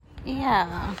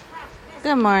Yeah.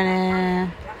 Good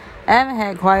morning. I haven't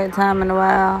had quiet time in a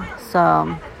while,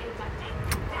 so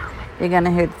you're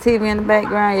gonna hear the TV in the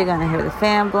background. You're gonna hear the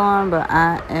fan blowing, but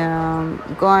I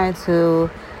am going to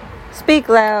speak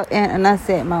loud and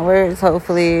enunciate my words.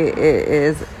 Hopefully, it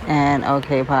is an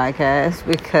okay podcast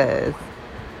because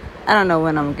I don't know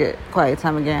when I'm gonna get quiet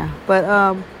time again.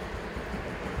 But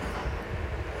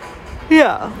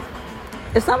yeah.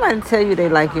 If somebody tell you they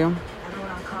like you,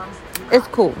 it's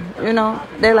cool.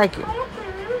 They like you.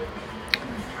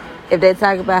 If they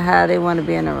talk about how they want to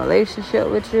be in a relationship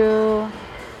with you,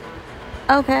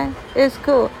 okay, it's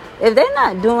cool. If they're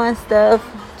not doing stuff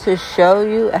to show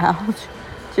you out,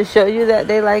 to show you that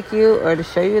they like you or to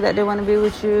show you that they want to be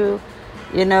with you,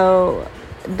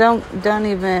 don't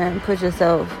even put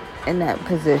yourself in that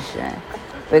position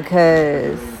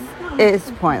because it's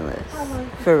pointless,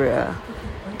 for real.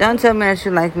 Don't tell me that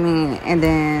you like me and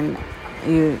then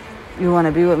you want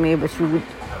to be with me, but you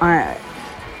aren't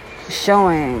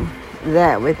showing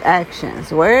that with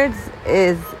actions. Words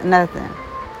is nothing.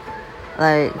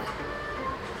 Like,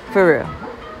 for real.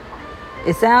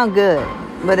 It sounds good,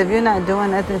 but if you're not doing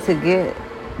nothing to get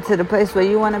to the place where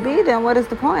you want to be, then what is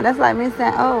the point? That's like me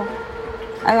saying, oh,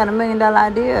 I got $1 million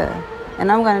idea,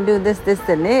 and I'm going to do this,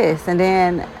 and this, and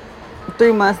then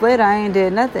 3 months later, I ain't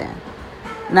did nothing.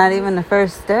 Not even the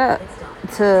first step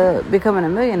to becoming a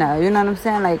millionaire. You know what I'm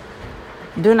saying? Like,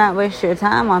 do not waste your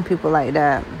time on people like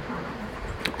that.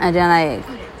 And then, I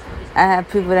have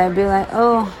people that be like,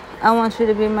 oh, I want you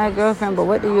to be my girlfriend, but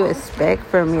what do you expect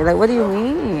from me? Like, what do you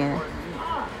mean?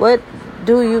 What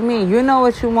do you mean? You know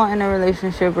what you want in a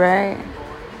relationship, right?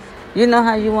 You know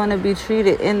how you want to be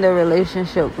treated in the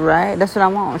relationship, right? That's what I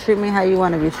want. Treat me how you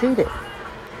want to be treated.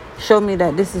 Show me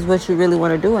that this is what you really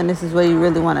want to do and this is where you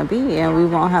really want to be, and we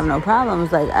won't have no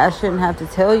problems. Like, I shouldn't have to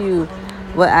tell you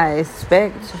what I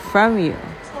expect from you.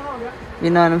 You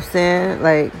know what I'm saying?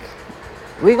 Like,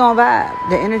 we gonna vibe.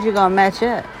 The energy gonna match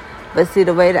up. But see,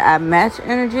 the way that I match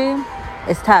energy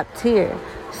is top tier.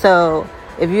 So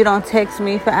if you don't text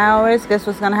me for hours, guess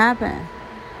what's gonna happen?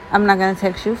 I'm not gonna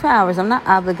text you for hours. I'm not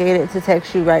obligated to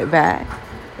text you right back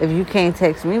if you can't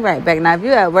text me right back. Now, if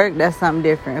you at work, that's something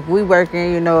different. If we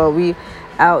working, we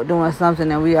out doing something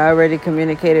and we already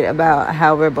communicated about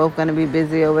how we're both going to be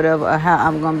busy or whatever, or how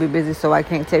I'm going to be busy so I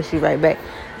can't text you right back,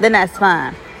 then that's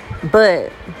fine.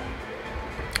 But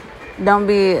don't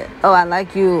be, oh, I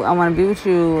like you, I want to be with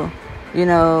you,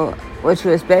 what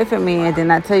you expect from me, and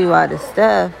then I tell you all this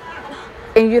stuff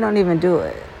and you don't even do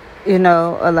it,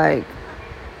 or like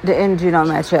the energy don't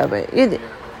match up. But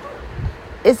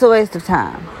it's a waste of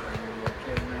time,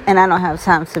 and I don't have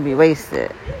time to be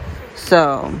wasted.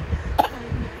 So,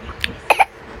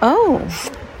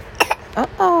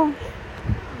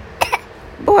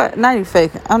 boy, now you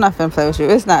faking. I'm not finna play with you.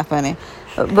 It's not funny,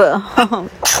 but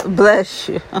bless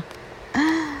you.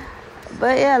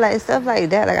 But yeah, like stuff like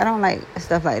that. Like, I don't like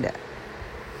stuff like that.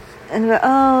 And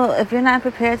if you're not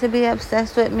prepared to be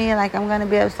obsessed with me, like I'm gonna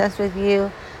be obsessed with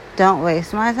you, don't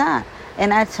waste my time.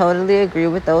 And I totally agree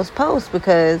with those posts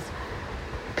because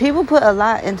people put a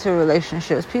lot into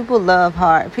relationships. People love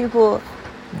hard. People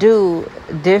do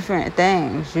different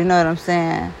things. You know what I'm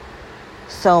saying?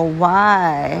 So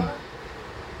why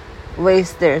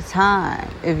waste their time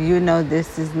if you know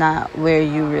this is not where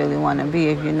you really want to be,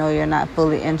 if you know you're not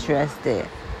fully interested?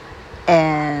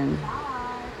 And,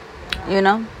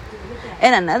 And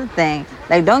another thing,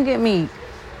 like, don't get me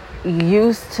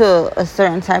used to a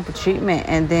certain type of treatment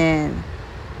and then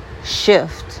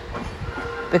shift,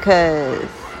 because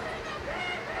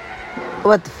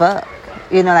what the fuck,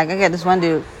 like I got this one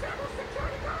dude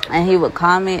and he would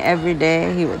call me every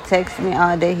day, he would text me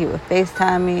all day, he would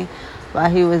FaceTime me while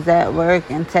he was at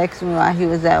work and text me while he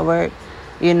was at work,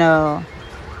 and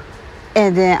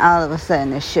then all of a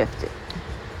sudden it shifted.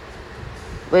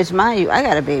 Which, mind you, I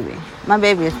got a baby. My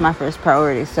baby is my first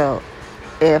priority. So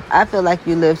if I feel like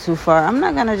you live too far, I'm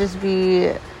not going to just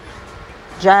be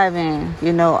driving,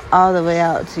 all the way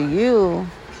out to you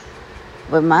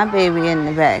with my baby in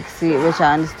the back seat, which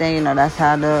I understand, that's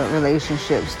how the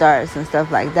relationship starts and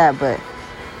stuff like that. But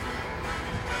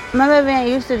my baby ain't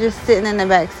used to just sitting in the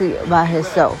back seat by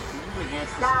himself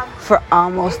for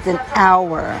almost an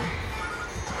hour.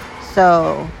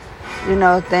 So,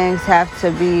 things have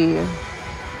to be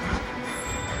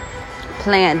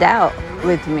planned out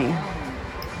with me.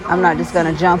 I'm not just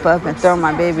gonna jump up and throw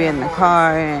my baby in the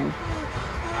car and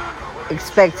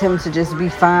expect him to just be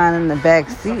fine in the back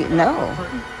seat. No.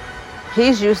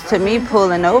 He's used to me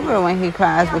pulling over when he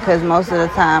cries because most of the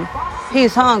time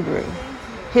he's hungry.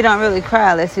 He don't really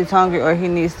cry unless he's hungry or he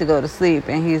needs to go to sleep,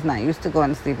 and he's not used to going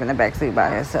to sleep in the back seat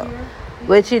by himself.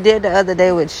 which he did the other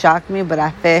day, which shocked me, but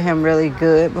I fed him really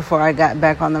good before I got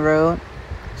back on the road.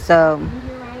 So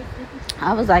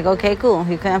I was like, okay, cool.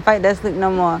 He couldn't fight that sleep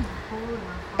no more.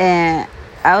 And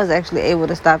I was actually able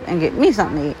to stop and get me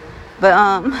something to eat. But,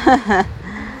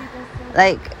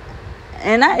 like,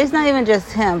 and it's not even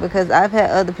just him, because I've had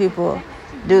other people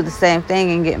do the same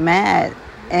thing and get mad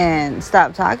and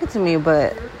stop talking to me.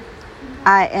 But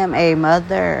I am a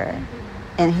mother,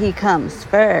 and he comes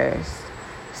first.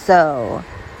 So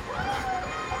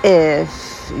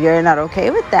if you're not okay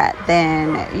with that,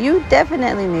 then you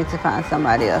definitely need to find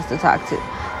somebody else to talk to.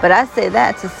 But I say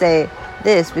that to say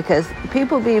this, because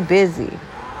people be busy.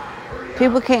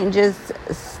 People can't just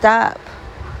stop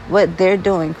what they're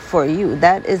doing for you.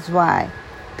 That is why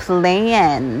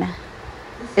plan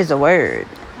is a word.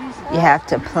 You have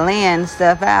to plan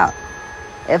stuff out.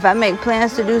 If I make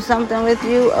plans to do something with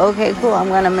you, okay, cool. I'm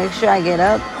going to make sure I get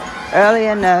up early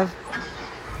enough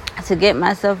to get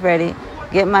myself ready,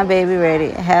 get my baby ready,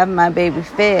 have my baby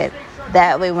fed.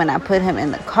 That way, when I put him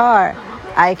in the car,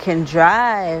 I can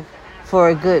drive for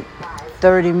a good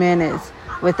 30 minutes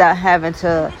without having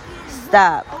to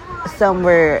stop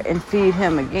somewhere and feed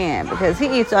him again, because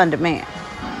he eats on demand.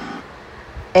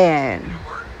 And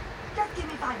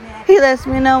he lets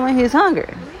me know when he's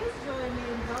hungry.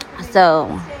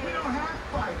 So,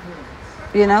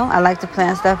 I like to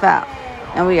plan stuff out.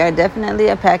 And we are definitely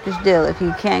a package deal. If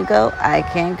he can't go, I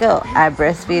can't go. I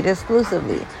breastfeed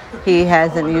exclusively. He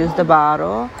hasn't used the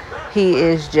bottle. He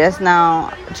is just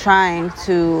now trying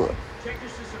to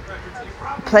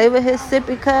play with his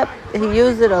sippy cup. He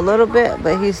used it a little bit,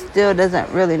 but he still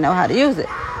doesn't really know how to use it,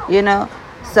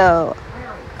 So,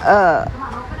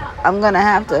 I'm going to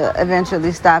have to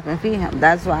eventually stop and feed him.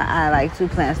 That's why I like to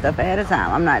plan stuff ahead of time.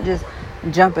 I'm not just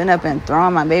jumping up and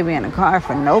throwing my baby in the car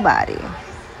for nobody.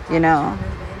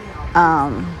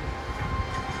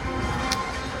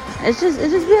 It's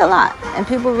just be a lot, and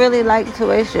people really like to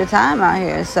waste your time out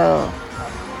here. So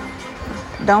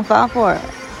don't fall for it.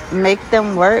 Make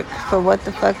them work for what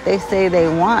the fuck they say they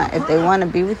want. If they want to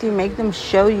be with you, make them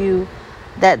show you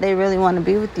that they really want to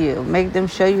be with you. Make them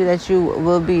show you that you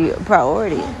will be a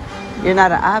priority. You're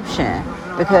not an option,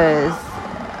 because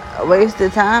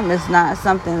wasted time is not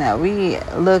something that we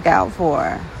look out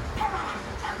for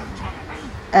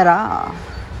at all.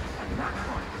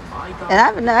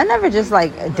 And I never just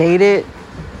dated.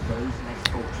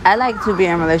 I like to be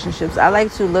in relationships. I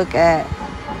like to look at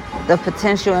the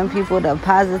potential in people, the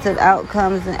positive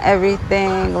outcomes and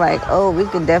everything. Like, oh, we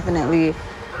could definitely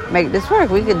make this work.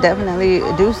 We could definitely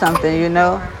do something,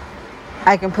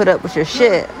 I can put up with your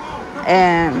shit,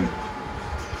 and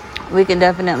we can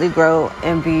definitely grow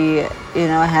and be,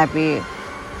 a happy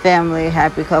family,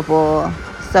 happy couple,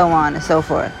 so on and so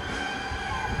forth.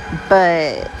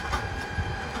 But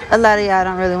a lot of y'all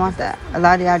don't really want that. A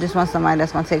lot of y'all just want somebody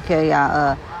that's going to take care of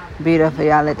y'all, be there for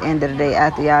y'all at the end of the day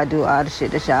after y'all do all the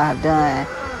shit that y'all have done.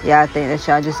 Y'all think that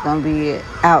y'all just going to be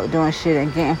out doing shit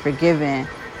and getting forgiven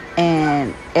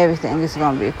and everything is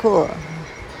going to be cool.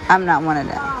 I'm not one of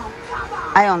them.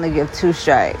 I only give 2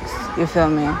 strikes. You feel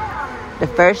me? The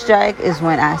first strike is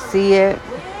when I see it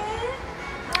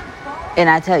and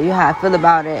I tell you how I feel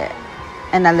about it,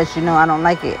 and I let you know I don't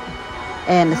like it.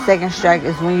 And the second strike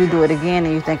is when you do it again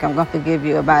and you think I'm going to forgive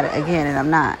you about it again, and I'm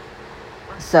not.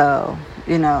 So,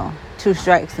 2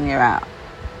 strikes and you're out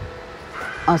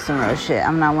on some real shit.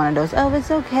 I'm not one of those, oh,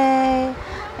 it's okay,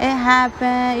 it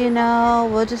happened,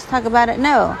 we'll just talk about it.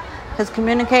 No, because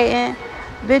communicating,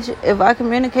 bitch, if I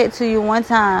communicate to you one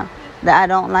time that I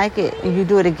don't like it and you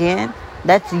do it again,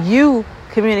 that's you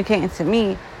communicating to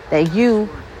me that you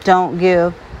don't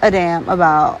give a damn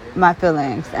about my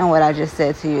feelings and what I just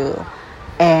said to you.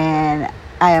 And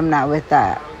I am not with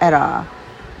that at all.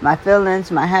 My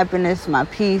feelings, my happiness, my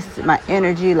peace, my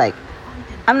energy,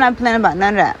 I'm not playing about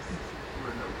none of that.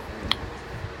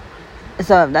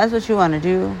 So if that's what you want to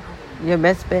do, your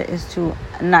best bet is to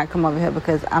not come over here,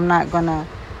 because I'm not going to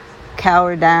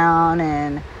cower down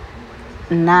and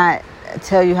not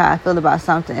tell you how I feel about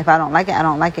something. If I don't like it, I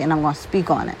don't like it, and I'm going to speak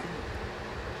on it.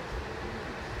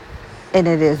 And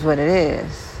it is what it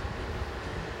is.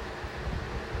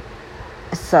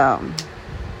 So,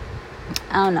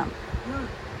 I don't know.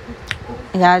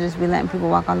 Y'all just be letting people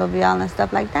walk all over y'all and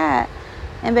stuff like that.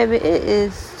 And baby, it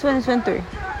is 2023.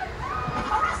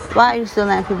 Why are you still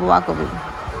letting people walk over you?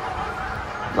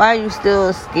 Why are you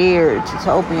still scared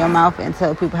to open your mouth and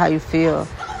tell people how you feel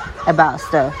about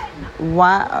stuff?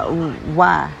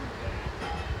 Why?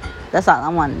 That's all I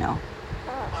want to know.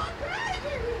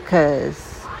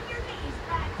 Because,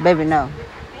 baby, no.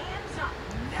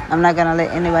 I'm not going to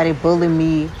let anybody bully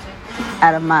me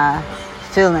out of my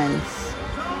feelings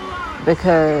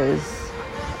because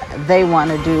they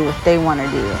want to do what they want to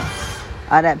do.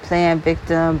 All that playing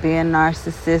victim, being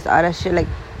narcissist, all that shit. Like,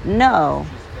 no,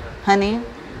 honey,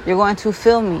 you're going to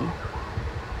feel me.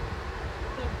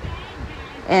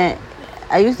 And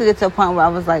I used to get to a point where I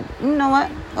was like, you know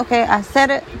what? Okay, I said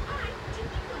it.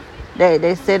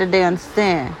 They said it, they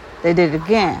understand. They did it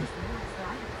again.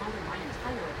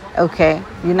 Okay,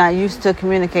 you're not used to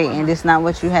communicating. This is not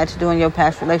what you had to do in your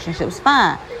past relationships.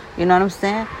 Fine. You know what I'm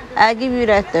saying? I give you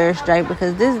that third strike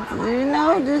because this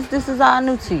is all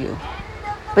new to you.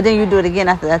 But then you do it again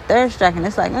after that third strike, and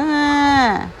it's like, all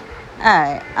right,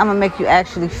 I'm going to make you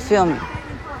actually feel me.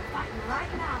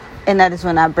 And that is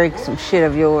when I break some shit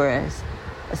of yours.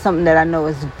 Something that I know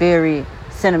is very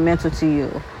sentimental to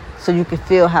you. So you can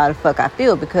feel how the fuck I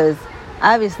feel. Because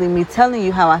obviously me telling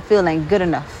you how I feel ain't good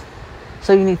enough.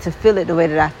 So you need to feel it the way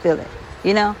that I feel it.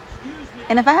 You know?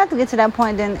 And if I have to get to that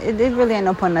point, then it really ain't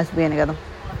no point in us being together.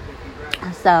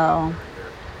 So,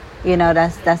 you know,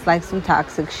 that's like some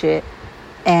toxic shit.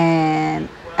 And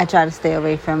I try to stay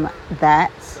away from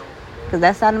that. Because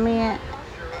that side of me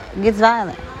gets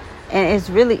violent. And it's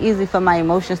really easy for my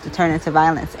emotions to turn into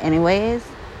violence anyways.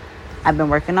 I've been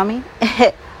working on me.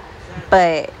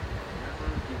 But,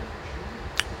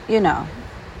 you know.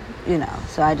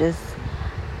 So I just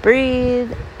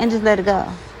breathe and just let it go.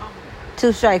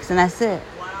 2 strikes and that's it.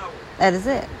 That is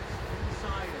it.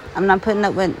 I'm not putting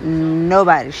up with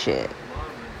nobody's shit.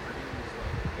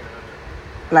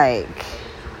 Like,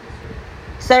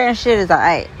 certain shit is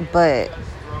alright, but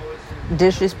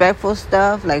disrespectful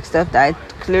stuff, like stuff that I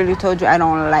clearly told you I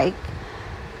don't like,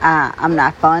 I'm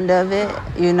not fond of it,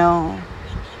 you know.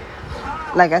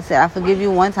 Like I said, I forgive you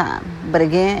one time, but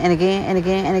again and again and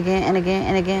again and again and again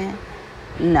and again,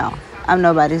 no, I'm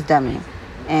nobody's dummy.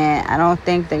 And I don't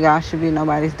think that y'all should be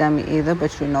nobody's dummy either,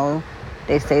 but you know,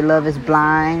 they say love is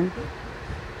blind,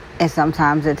 and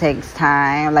sometimes it takes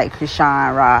time, like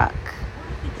Krishan Rock.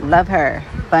 Love her,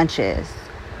 bunches.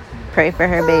 Pray for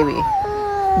her baby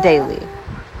daily.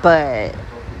 But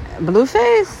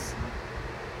Blueface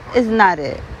is not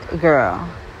it, girl.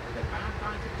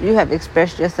 You have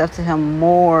expressed yourself to him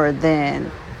more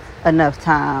than enough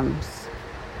times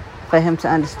for him to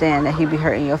understand that he be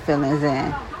hurting your feelings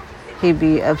and he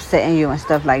be upsetting you and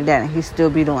stuff like that, and he still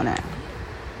be doing that.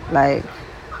 Like,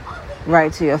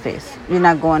 right to your face. You're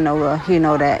not going nowhere. He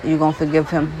know that. You're going to forgive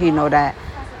him. He know that.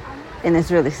 And it's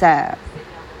really sad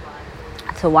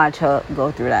to watch her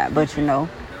go through that. But, you know,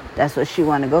 that's what she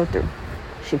want to go through.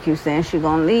 She keeps saying she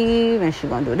going to leave and she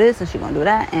going to do this and she going to do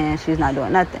that, and she's not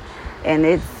doing nothing. And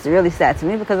it's really sad to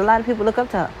me because a lot of people look up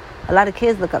to her. A lot of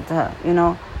kids look up to her, you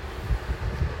know.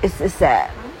 It's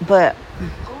sad. But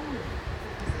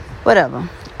whatever.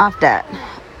 Off that.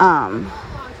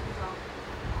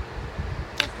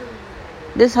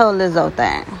 This whole Lizzo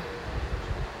thing.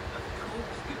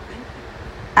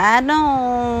 I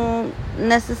don't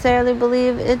necessarily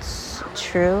believe it's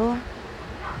true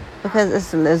because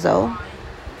it's Lizzo.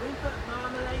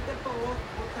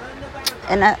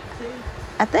 And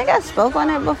I think I spoke on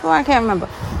it before. I can't remember.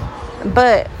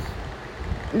 But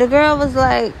the girl was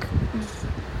like,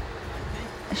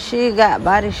 she got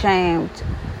body shamed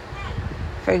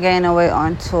for gaining weight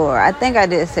on tour. I think I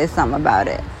did say something about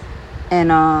it. And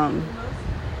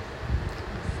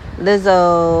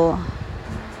Lizzo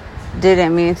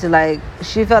didn't mean to, like,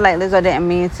 she felt like Lizzo didn't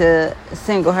mean to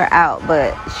single her out,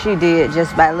 but she did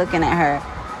just by looking at her.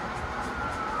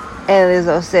 And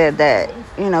Lizzo said that,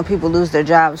 you know, people lose their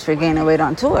jobs for gaining weight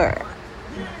on tour.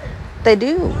 They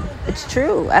do. It's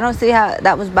true. I don't see how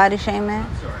that was body shaming.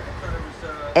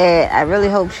 And I really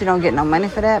hope she don't get no money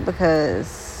for that,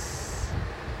 because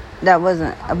that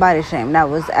wasn't a body shame. That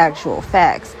was actual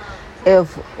facts.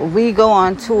 If we go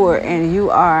on tour and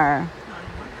you are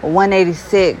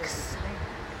 186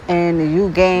 and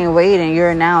you gain weight and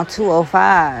you're now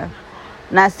 205,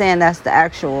 not saying that's the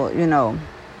actual, you know,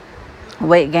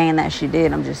 weight gain that she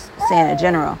did. I'm just saying in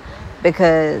general.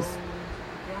 Because,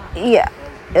 yeah,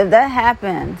 if that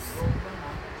happens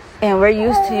and we're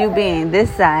used to you being this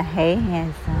size, hey,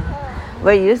 handsome,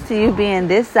 we're used to you being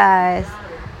this size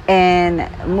and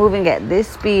moving at this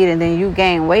speed, and then you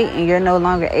gain weight and you're no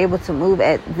longer able to move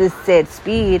at this said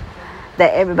speed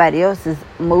that everybody else is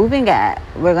moving at,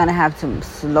 we're going to have to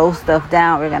slow stuff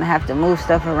down. We're going to have to move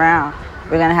stuff around.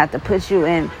 We're going to have to put you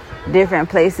in different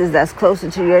places that's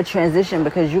closer to your transition,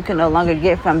 because you can no longer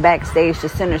get from backstage to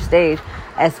center stage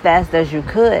as fast as you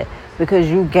could because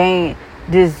you gained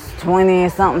this 20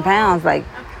 and something pounds. Like,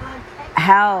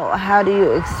 how do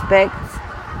you expect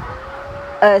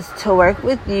us to work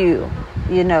with you?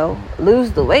 You know,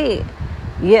 lose the weight,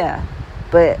 yeah,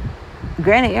 but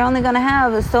granted, you're only gonna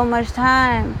have so much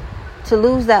time to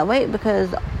lose that weight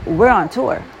because we're on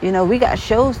tour. You know, we got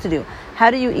shows to do.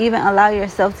 How do you even allow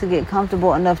yourself to get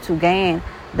comfortable enough to gain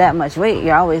that much weight?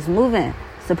 You're always moving,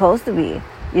 supposed to be,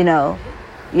 you know.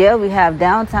 Yeah, we have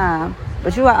downtime,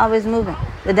 but you are always moving.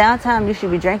 The downtime, you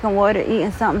should be drinking water,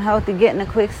 eating something healthy, getting a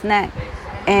quick snack,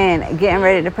 and getting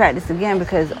ready to practice again,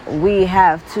 because we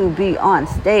have to be on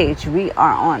stage. We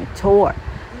are on tour.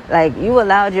 Like, you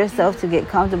allowed yourself to get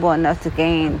comfortable enough to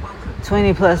gain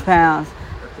 20 plus pounds,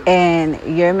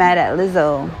 and you're mad at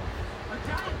Lizzo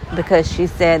because she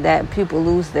said that people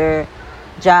lose their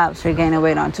jobs for gaining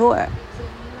weight on tour.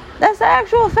 That's the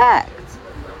actual fact.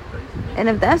 And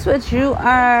if that's what you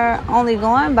are only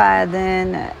going by,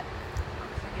 then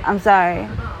I'm sorry.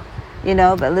 You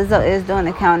know, but Lizzo is doing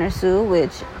a counter-sue,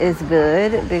 which is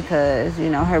good because, you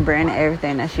know, her brand and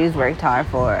everything that she's worked hard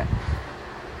for.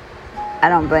 I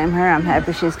don't blame her. I'm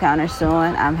happy she's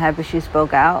counter-suing. I'm happy she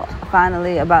spoke out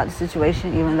finally about the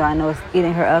situation, even though I know it's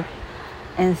eating her up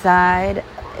inside.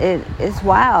 It's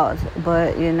wild,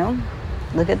 but, you know,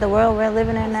 look at the world we're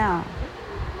living in now.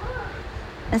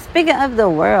 And speaking of the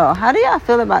world, how do y'all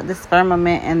feel about this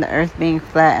firmament and the earth being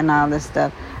flat and all this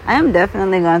stuff? I am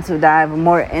definitely going to dive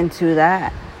more into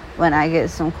that when I get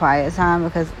some quiet time,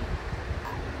 because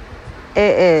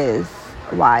it is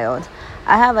wild.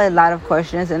 I have a lot of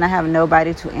questions and I have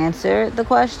nobody to answer the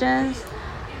questions. So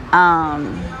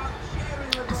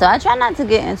I try not to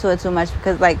get into it too much,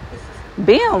 because, like,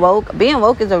 being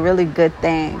woke is a really good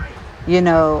thing, you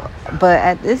know. But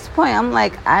at this point, I'm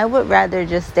like, I would rather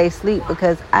just stay asleep,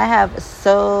 because I have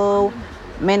so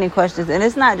many questions. And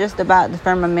it's not just about the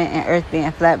firmament and earth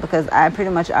being flat, because I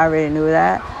pretty much already knew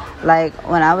that. Like,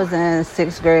 when I was in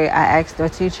 6th grade, I asked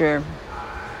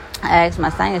my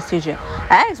science teacher.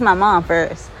 I asked my mom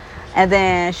first, and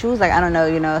then she was like, I don't know,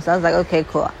 you know. So I was like, okay,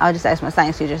 cool, I'll just ask my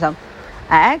science teacher. So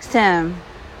I asked him,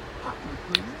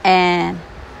 and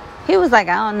he was like,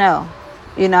 I don't know.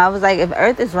 You know, I was like, if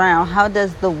earth is round, how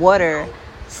does the water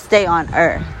stay on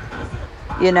earth?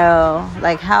 You know,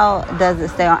 like, how does it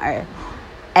stay on earth?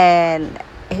 And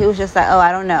he was just like, oh,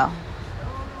 I don't know.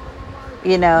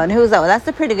 You know, and he was like, well, that's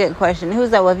a pretty good question. He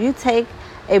was like, well, if you take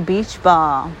a beach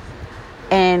ball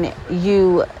and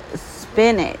you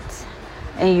spin it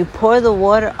and you pour the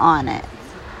water on it,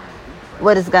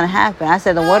 what is going to happen? I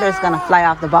said, the water is going to fly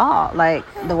off the ball. Like,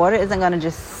 the water isn't going to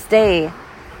just stay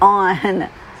on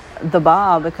the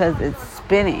ball because it's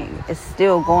spinning. It's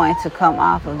still going to come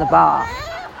off of the ball.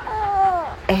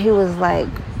 And he was like,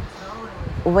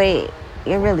 wait,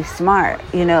 you're really smart.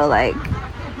 You know, like,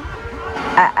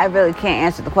 I really can't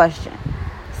answer the question.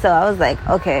 So I was like,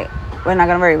 okay, we're not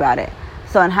going to worry about it.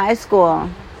 So in high school,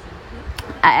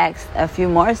 I asked a few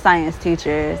more science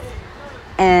teachers,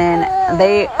 and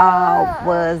they all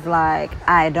was like,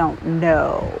 I don't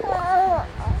know.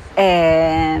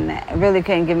 And really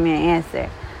couldn't give me an answer.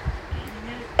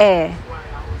 And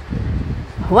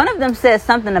one of them said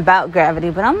something about gravity,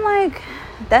 but I'm like,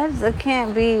 that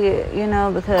can't be, you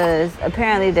know, because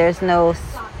apparently there's no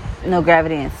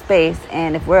gravity in space,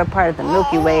 and if we're a part of the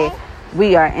Milky Way,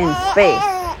 we are in space.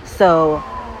 So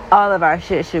all of our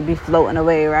shit should be floating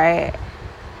away, right?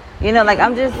 You know, like,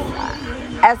 I'm just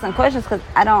asking questions because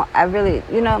I really,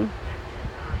 you know,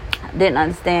 didn't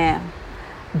understand.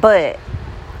 But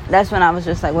that's when I was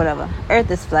just like, whatever.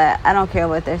 Earth is flat. I don't care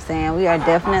what they're saying. We are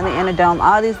definitely in a dome.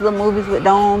 All these little movies with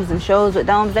domes and shows with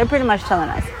domes, they're pretty much telling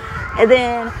us. And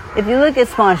then if you look at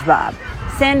SpongeBob,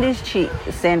 Sandy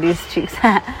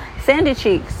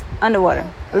Cheeks, underwater,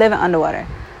 living underwater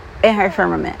in her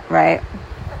firmament, right?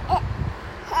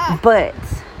 But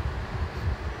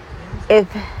if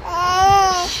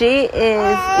she is, you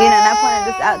know, and I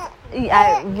pointed this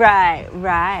out,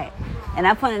 right. And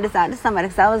I pointed this out to somebody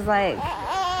because I was like,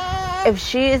 if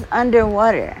she is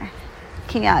underwater,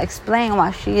 can y'all explain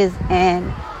why she is in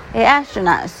an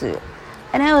astronaut suit?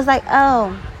 And it was like,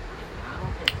 oh,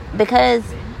 because,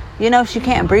 you know, she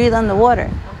can't breathe underwater.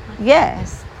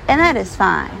 Yes, and that is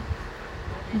fine.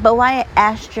 But why an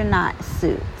astronaut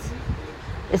suit?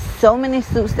 There's so many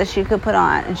suits that she could put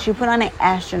on, and she put on an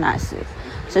astronaut suit.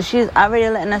 So she's already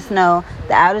letting us know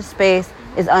that outer space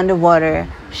is underwater.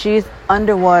 She's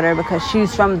underwater because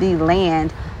she's from the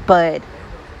land, but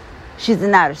she's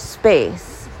in outer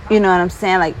space. You know what I'm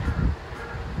saying? Like,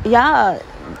 y'all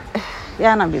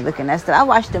don't be looking at stuff. I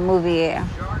watched a movie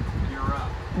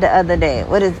the other day.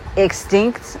 What is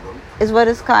Extinct is what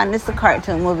it's called, and it's a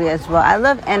cartoon movie as well. I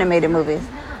love animated movies.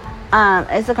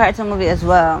 It's a cartoon movie as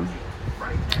well.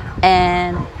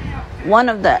 And one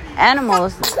of the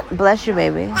animals, bless you,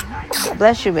 baby.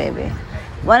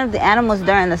 One of the animals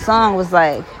during the song was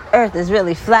like, Earth is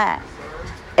really flat.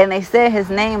 And they said his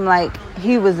name like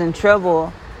he was in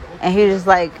trouble and he just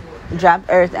like dropped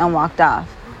Earth and walked off.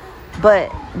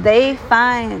 But they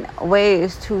find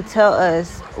ways to tell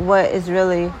us what is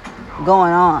really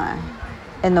going on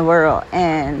in the world,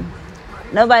 and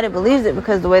nobody believes it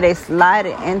because the way they slide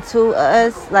it into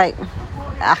us, like,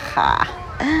 aha,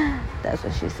 that's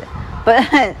what she said.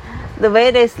 But the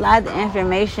way they slide the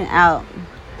information out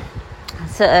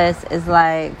to us is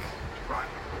like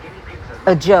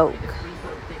a joke.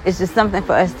 It's just something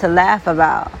for us to laugh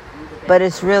about. But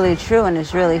it's really true, and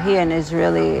it's really here, and it's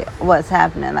really what's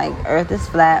happening. Like, Earth is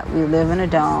flat. We live in a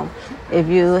dome. If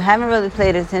you haven't really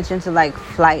paid attention to, like,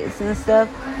 flights and stuff,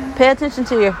 pay attention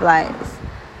to your flights.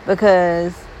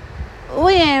 Because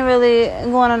we ain't really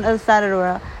going on the other side of the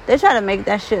world. They try to make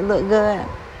that shit look good.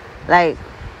 Like,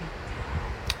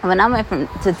 when I went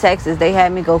to Texas, they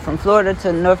had me go from Florida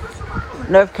to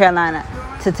North Carolina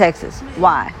to Texas.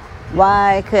 Why?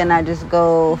 Why couldn't I just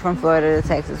go from Florida to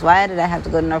Texas? Why did I have to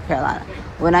go to North Carolina?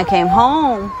 When I came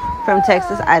home from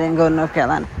Texas, I didn't go to North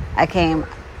Carolina. I came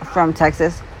from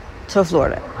Texas to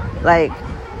Florida. Like,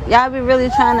 y'all be really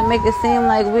trying to make it seem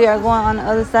like we are going on the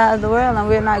other side of the world and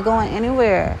we're not going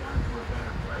anywhere.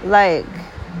 Like,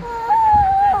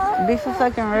 be for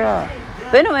fucking real.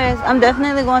 But anyways, I'm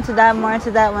definitely going to dive more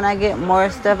into that when I get more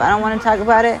stuff. I don't want to talk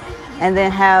about it and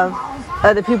then have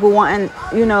other people wanting,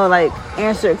 like,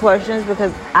 answered questions,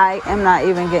 because I am not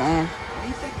even getting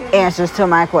answers to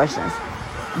my questions.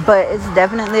 But it's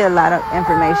definitely a lot of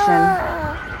information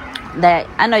that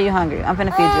I know you're hungry. I'm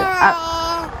finna feed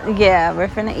you. Yeah, we're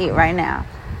finna eat right now.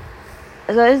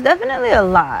 So it's definitely a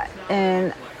lot,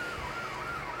 and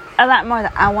a lot more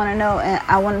that I want to know and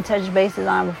I want to touch bases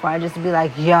on before I just be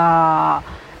like, y'all,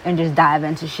 and just dive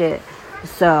into shit.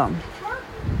 So,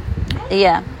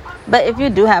 yeah. But if you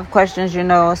do have questions,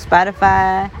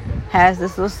 Spotify has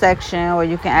this little section where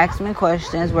you can ask me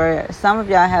questions, where some of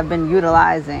y'all have been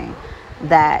utilizing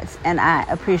that, and I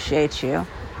appreciate you.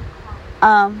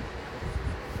 Ask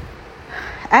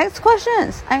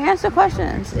questions. I answer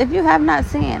questions. If you have not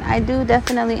seen, I do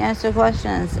definitely answer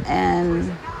questions, and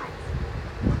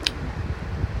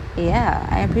yeah,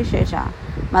 I appreciate y'all.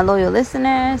 My loyal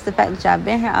listeners, the fact that y'all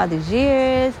been here all these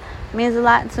years means a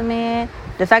lot to me.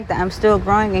 The fact that I'm still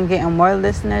growing and getting more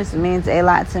listeners means a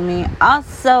lot to me.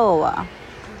 Also,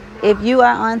 if you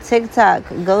are on TikTok,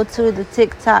 go to the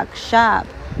TikTok shop.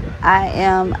 I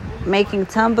am making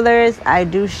tumblers. I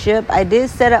do ship. I did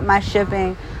set up my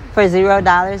shipping for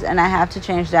 $0, and I have to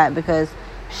change that because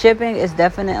shipping is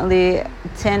definitely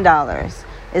 $10.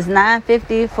 It's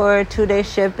 $9.50 for 2-day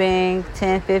shipping,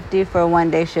 $10.50 for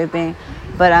 1-day shipping,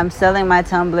 but I'm selling my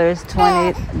tumblers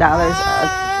 $20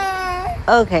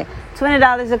 okay,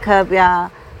 $20 a cup, y'all.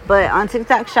 But on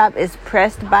TikTok shop, it's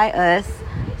Pressed by Us.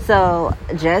 So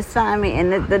just find me,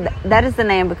 and that is the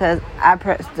name because I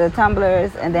press the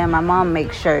tumblers, and then my mom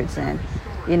makes shirts and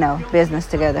business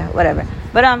together, whatever.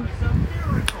 But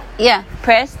yeah,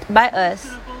 Pressed by Us.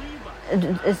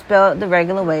 It's spelled the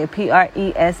regular way,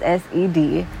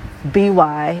 PRESSEDBYUS,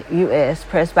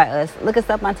 Pressed by Us. Look us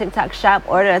up on TikTok shop,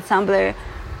 order a tumbler.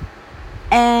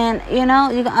 And,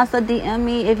 you can also DM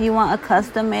me if you want a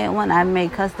custom-made one. I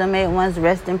make custom-made ones,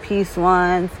 rest in peace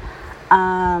ones.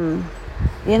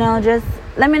 Just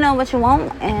let me know what you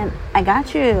want, and I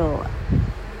got you.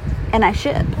 And I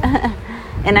ship.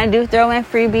 And I do throw in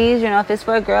freebies. If it's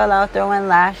for a girl, I'll throw in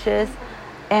lashes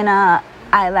and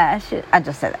eyelashes. I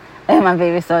just said that. My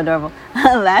baby's so adorable.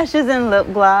 Lashes and lip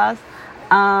gloss.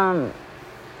 I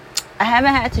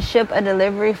haven't had to ship a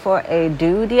delivery for a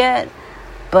dude yet,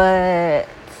 but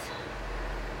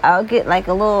I'll get like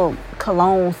a little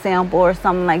cologne sample or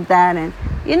something like that. And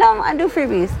I do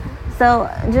freebies. So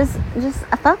just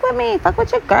fuck with me, fuck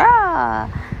with your girl,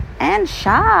 and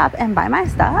shop and buy my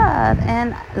stuff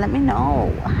and let me know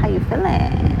how you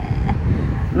feeling.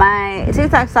 My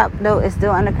TikTok shop though is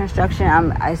still under construction.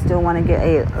 I still want to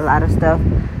get a lot of stuff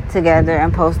together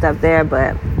and post up there,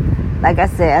 but like I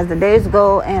said, as the days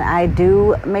go and I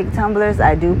do make tumblers,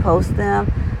 I do post them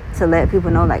to let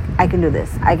people know, like, I can do this,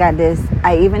 I got this.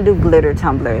 I even do glitter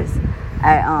tumblers.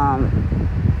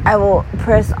 I will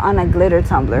press on a glitter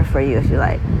tumbler for you if you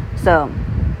like. So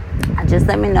just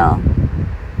let me know.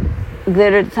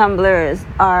 Glitter tumblers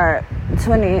are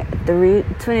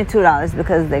 $22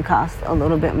 because they cost a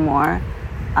little bit more.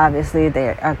 Obviously, they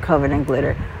are covered in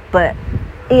glitter. But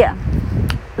yeah,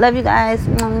 love you guys.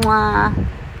 Mwah.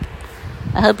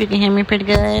 I hope you can hear me pretty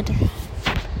good.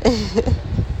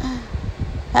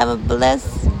 Have a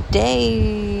blessed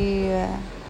day.